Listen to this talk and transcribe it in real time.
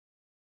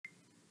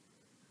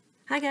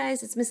Hi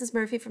guys, it's Mrs.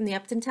 Murphy from the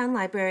Upton Town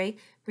Library,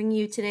 bringing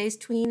you today's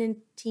tween and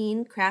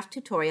teen craft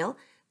tutorial.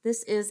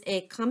 This is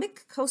a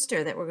comic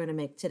coaster that we're going to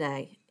make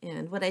today.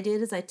 And what I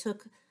did is I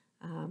took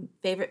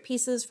favorite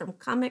pieces from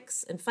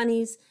comics and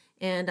funnies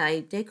and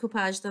I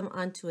decoupaged them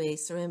onto a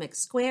ceramic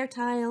square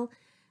tile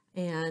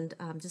and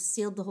just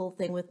sealed the whole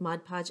thing with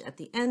Mod Podge at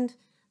the end.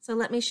 So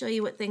let me show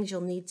you what things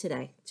you'll need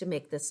today to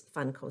make this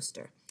fun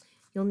coaster.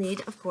 You'll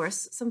need, of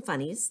course, some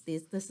funnies.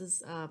 This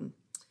is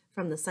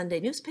from the Sunday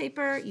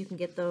newspaper. You can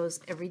get those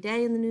every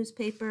day in the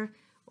newspaper,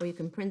 or you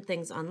can print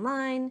things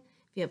online.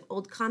 If you have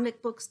old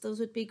comic books,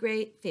 those would be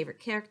great. Favorite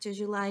characters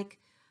you like,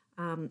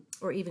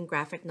 or even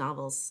graphic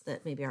novels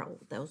that maybe are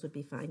old. Those would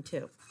be fine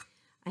too.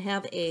 I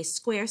have a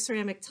square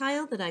ceramic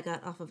tile that I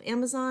got off of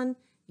Amazon.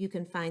 You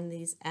can find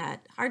these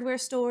at hardware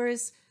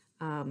stores,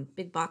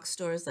 big box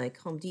stores like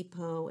Home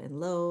Depot and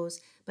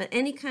Lowe's, but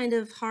any kind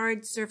of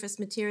hard surface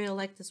material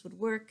like this would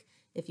work.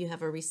 If you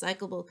have a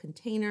recyclable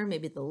container,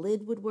 maybe the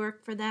lid would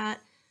work for that.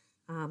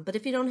 But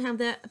if you don't have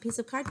that, a piece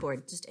of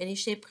cardboard, just any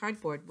shaped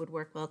cardboard would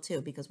work well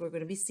too, because we're going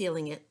to be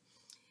sealing it.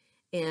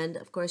 And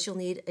of course, you'll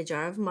need a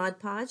jar of Mod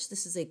Podge.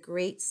 This is a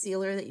great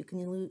sealer that you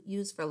can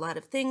use for a lot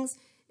of things.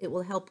 It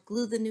will help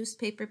glue the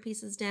newspaper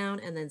pieces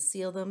down and then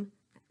seal them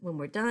when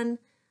we're done.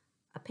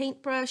 A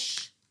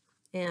paintbrush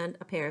and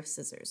a pair of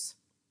scissors.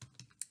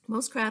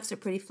 Most crafts are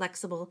pretty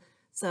flexible,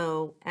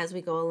 so as we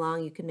go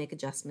along, you can make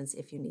adjustments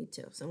if you need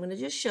to. So I'm going to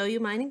just show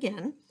you mine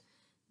again.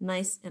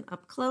 Nice and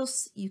up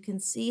close. You can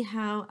see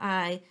how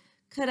I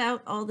cut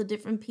out all the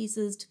different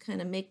pieces to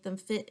kind of make them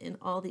fit in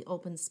all the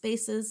open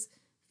spaces,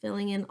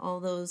 filling in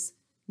all those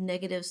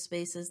negative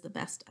spaces the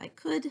best I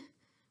could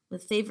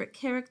with favorite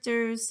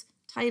characters,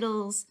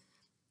 titles,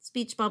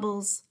 speech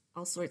bubbles,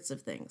 all sorts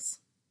of things.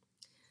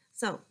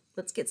 So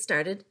let's get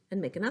started and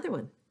make another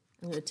one.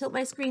 I'm going to tilt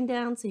my screen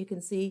down so you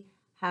can see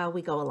how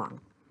we go along.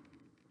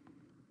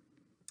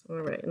 All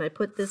right, and I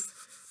put this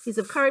piece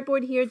of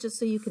cardboard here just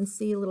so you can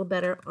see a little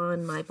better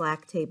on my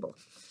black table.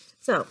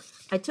 So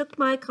I took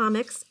my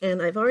comics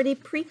and I've already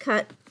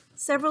pre-cut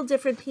several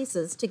different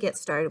pieces to get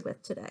started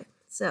with today.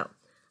 So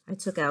I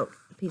took out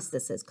a piece that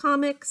says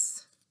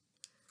comics.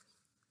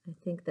 I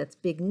think that's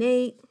Big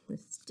Nate. This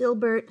is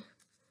Dilbert.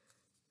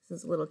 This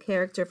is a little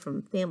character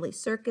from Family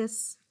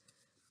Circus.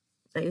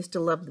 I used to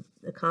love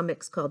the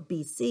comics called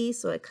BC,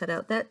 so I cut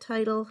out that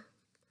title.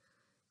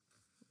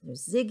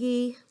 There's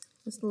Ziggy.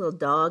 This is a little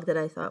dog that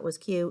I thought was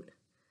cute.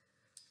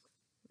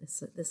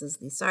 This is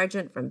the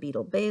Sergeant from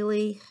Beetle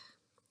Bailey.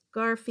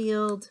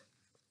 Garfield.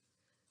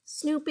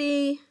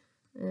 Snoopy.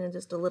 And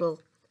just a little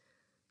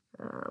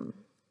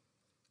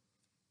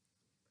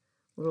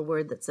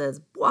word that says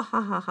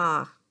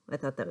 "bwahahaha." I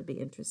thought that would be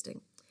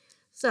interesting.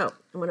 So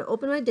I'm going to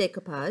open my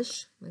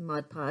decoupage, my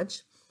Mod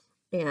Podge,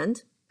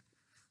 and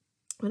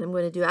what I'm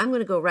going to do, I'm going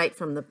to go right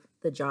from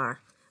the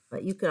jar,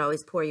 but you could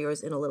always pour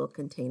yours in a little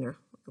container,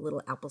 a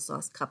little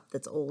applesauce cup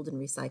that's old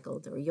and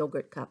recycled, or a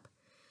yogurt cup.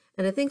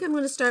 And I think I'm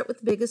going to start with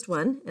the biggest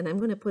one, and I'm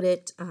going to put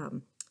it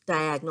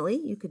diagonally.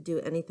 You could do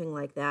anything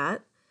like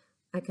that.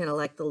 I kind of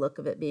like the look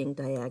of it being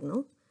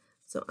diagonal.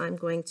 So I'm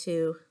going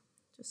to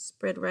just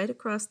spread right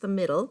across the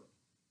middle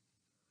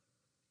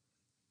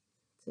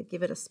to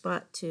give it a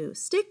spot to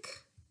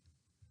stick.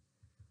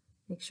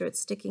 Make sure it's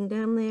sticking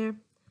down there.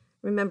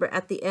 Remember,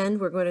 at the end,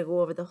 we're going to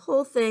go over the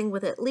whole thing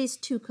with at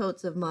least 2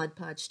 coats of Mod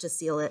Podge to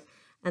seal it.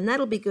 And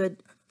that'll be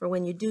good for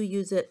when you do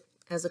use it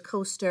as a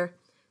coaster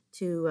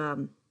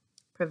to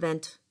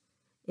prevent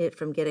it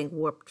from getting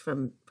warped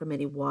from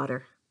any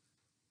water.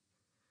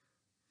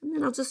 And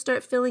then I'll just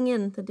start filling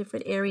in the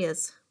different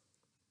areas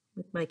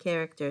with my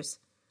characters.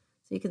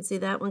 So you can see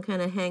that one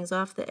kind of hangs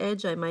off the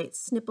edge. I might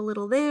snip a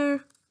little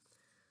there.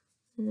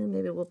 And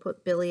maybe we'll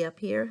put Billy up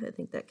here. I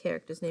think that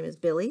character's name is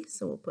Billy,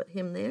 so we'll put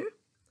him there.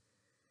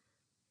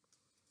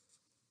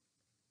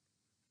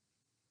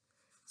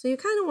 So you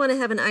kind of want to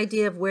have an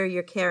idea of where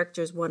your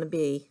characters want to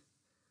be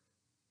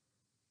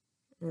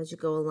as you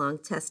go along.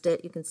 Test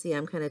it. You can see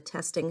I'm kind of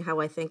testing how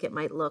I think it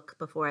might look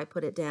before I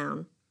put it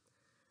down.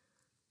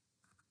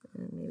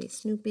 And maybe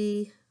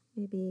Snoopy,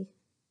 maybe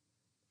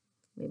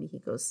he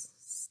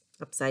goes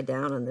upside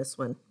down on this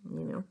one,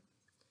 you know.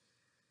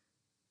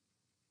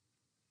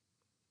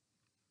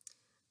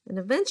 And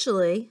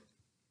eventually,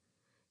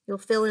 you'll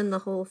fill in the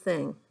whole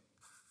thing.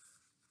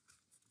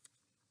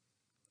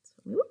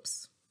 So,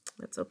 whoops.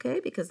 That's okay,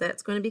 because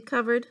that's going to be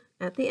covered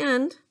at the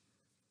end.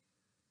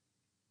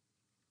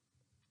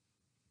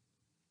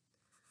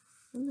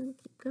 And then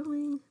keep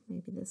going.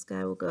 Maybe this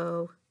guy will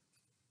go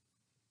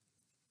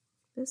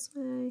this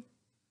way. You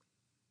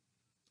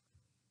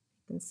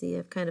can see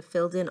I've kind of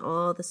filled in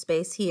all the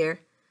space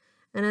here.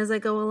 And as I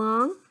go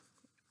along,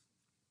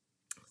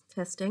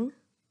 testing,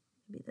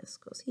 maybe this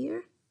goes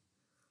here.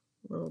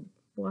 A little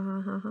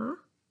wahahaha.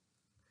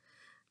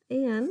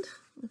 And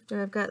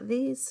after I've got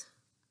these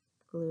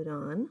glued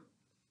on,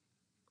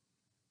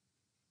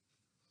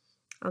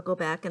 I'll go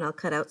back and I'll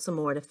cut out some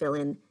more to fill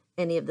in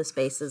any of the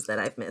spaces that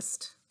I've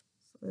missed.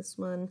 So this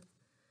one,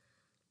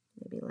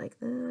 maybe like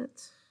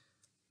that.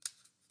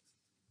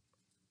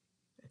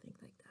 I think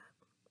like that.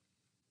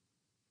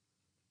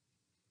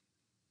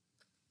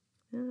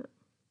 Yeah.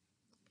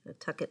 Gonna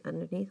tuck it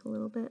underneath a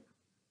little bit.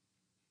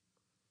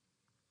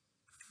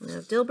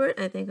 Now Dilbert,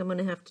 I think I'm going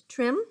to have to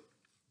trim.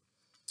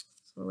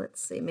 So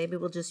let's see, maybe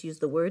we'll just use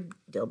the word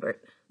Dilbert.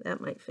 That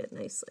might fit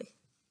nicely.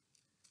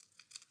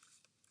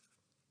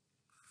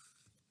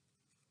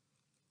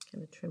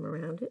 Kind of trim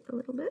around it a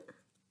little bit.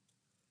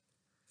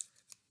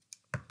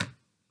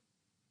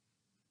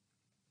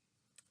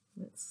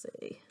 Let's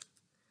see,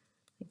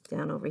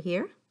 down over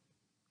here.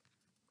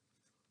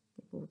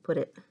 We'll put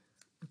it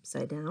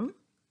upside down.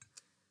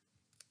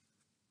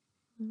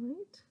 All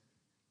right.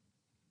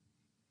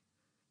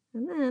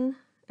 And then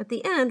at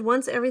the end,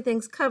 once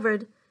everything's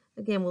covered,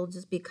 again, we'll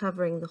just be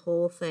covering the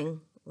whole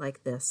thing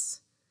like this.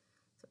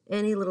 So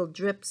any little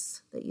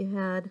drips that you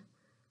had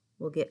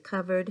will get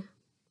covered.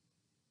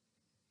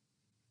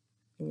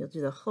 And you'll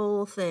do the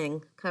whole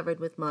thing covered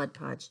with Mod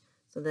Podge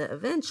so that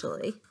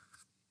eventually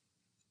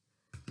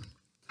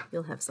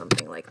you'll have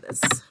something like this.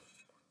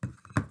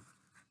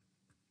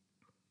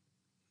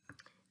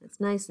 It's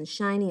nice and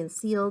shiny and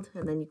sealed,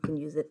 and then you can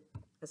use it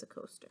as a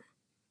coaster.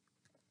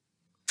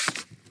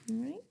 All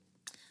right.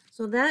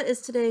 So that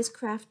is today's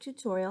craft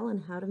tutorial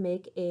on how to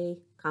make a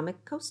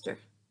comic coaster.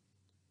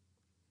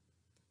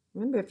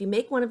 Remember, if you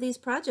make one of these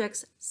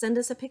projects, send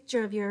us a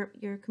picture of your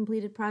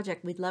completed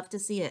project. We'd love to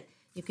see it.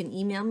 You can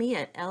email me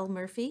at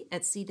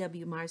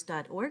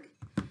lmurphy@cwmars.org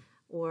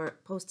or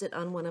post it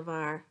on one of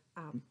our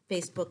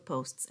Facebook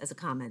posts as a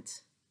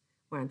comment.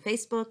 We're on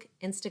Facebook,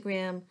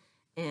 Instagram,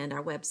 and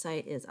our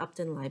website is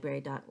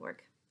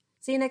uptonlibrary.org.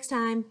 See you next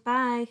time.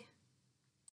 Bye.